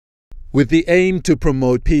With the aim to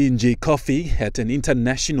promote PNG coffee at an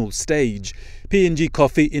international stage, PNG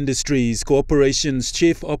Coffee Industries Corporation's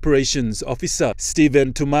Chief Operations Officer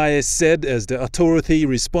Stephen Tumae said as the authority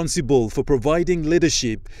responsible for providing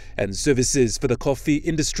leadership and services for the coffee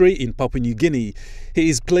industry in Papua New Guinea, he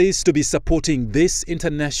is pleased to be supporting this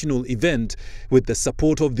international event with the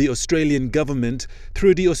support of the Australian government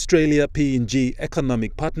through the Australia-PNG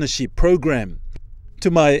Economic Partnership Program.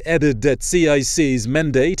 Tumae added that CIC's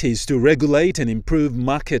mandate is to regulate and improve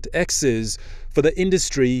market access for the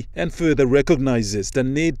industry and further recognizes the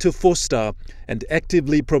need to foster and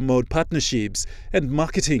actively promote partnerships and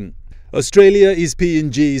marketing. Australia is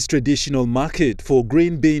PNG's traditional market for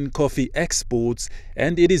green bean coffee exports,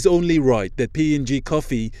 and it is only right that PNG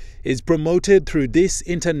coffee is promoted through this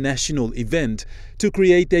international event to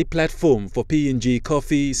create a platform for PNG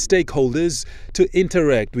coffee stakeholders to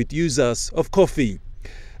interact with users of coffee.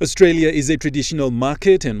 Australia is a traditional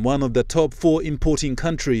market and one of the top 4 importing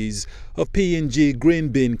countries of PNG green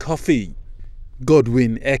bean coffee.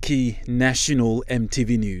 Godwin Eki, National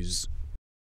EMTV News.